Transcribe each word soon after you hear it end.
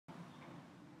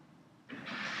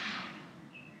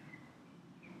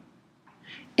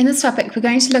In this topic, we're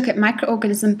going to look at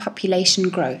microorganism population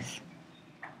growth.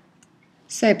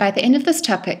 So by the end of this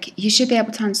topic, you should be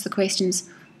able to answer the questions,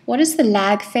 what is the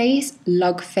lag phase,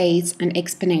 log phase, and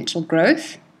exponential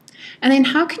growth? And then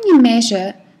how can you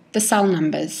measure the cell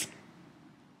numbers?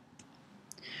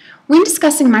 When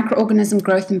discussing microorganism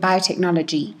growth in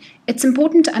biotechnology, it's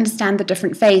important to understand the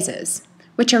different phases,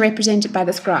 which are represented by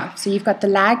this graph. So you've got the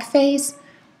lag phase,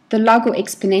 the log or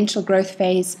exponential growth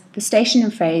phase, the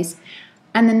stationary phase,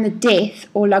 and then the death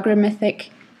or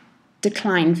logarithmic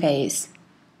decline phase.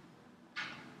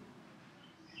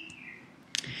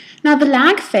 Now the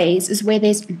lag phase is where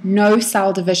there's no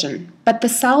cell division, but the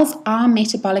cells are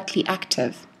metabolically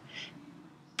active.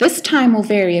 This time will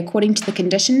vary according to the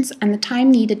conditions and the time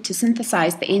needed to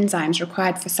synthesize the enzymes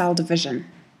required for cell division.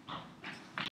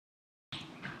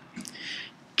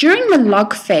 During the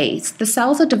log phase, the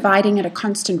cells are dividing at a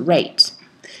constant rate.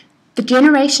 The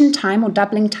generation time or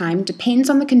doubling time depends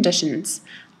on the conditions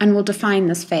and will define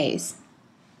this phase.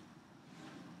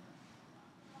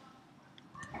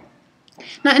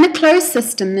 Now, in a closed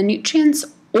system, the nutrients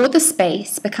or the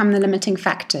space become the limiting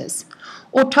factors,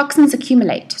 or toxins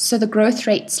accumulate, so the growth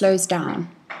rate slows down.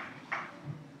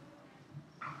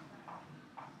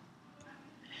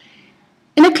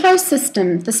 In a closed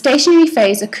system, the stationary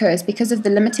phase occurs because of the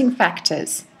limiting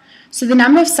factors, so the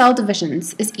number of cell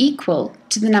divisions is equal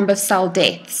to the number of cell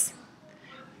deaths.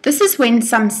 This is when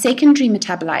some secondary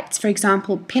metabolites, for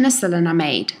example penicillin, are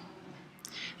made.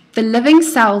 The living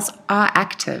cells are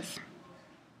active.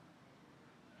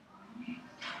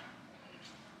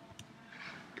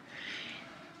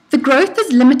 The growth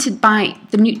is limited by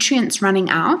the nutrients running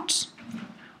out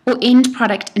or end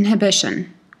product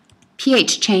inhibition,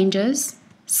 pH changes,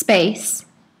 space,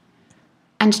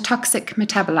 and toxic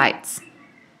metabolites.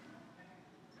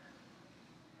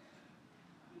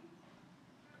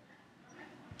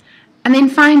 And then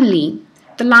finally,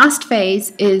 the last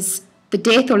phase is the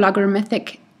death or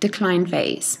logarithmic decline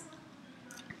phase.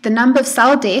 The number of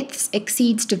cell deaths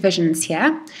exceeds divisions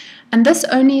here, and this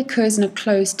only occurs in a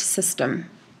closed system.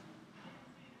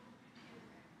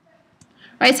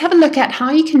 Right, let's have a look at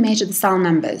how you can measure the cell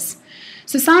numbers.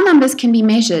 So cell numbers can be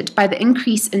measured by the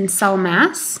increase in cell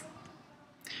mass,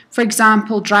 for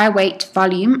example, dry weight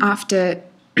volume after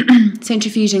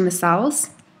centrifuging the cells,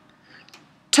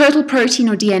 total protein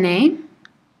or DNA,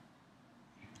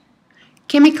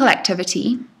 chemical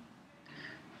activity,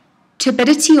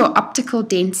 turbidity or optical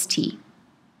density.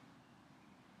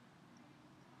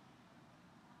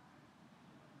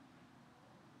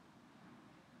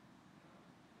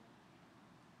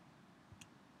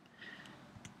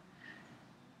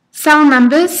 Cell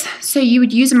numbers, so you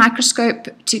would use a microscope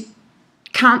to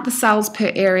count the cells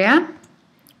per area,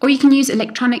 or you can use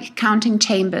electronic counting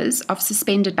chambers of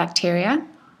suspended bacteria.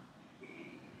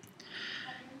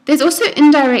 There's also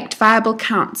indirect viable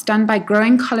counts done by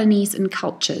growing colonies in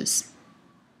cultures.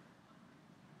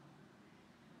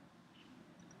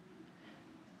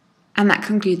 And that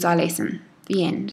concludes our lesson. The end.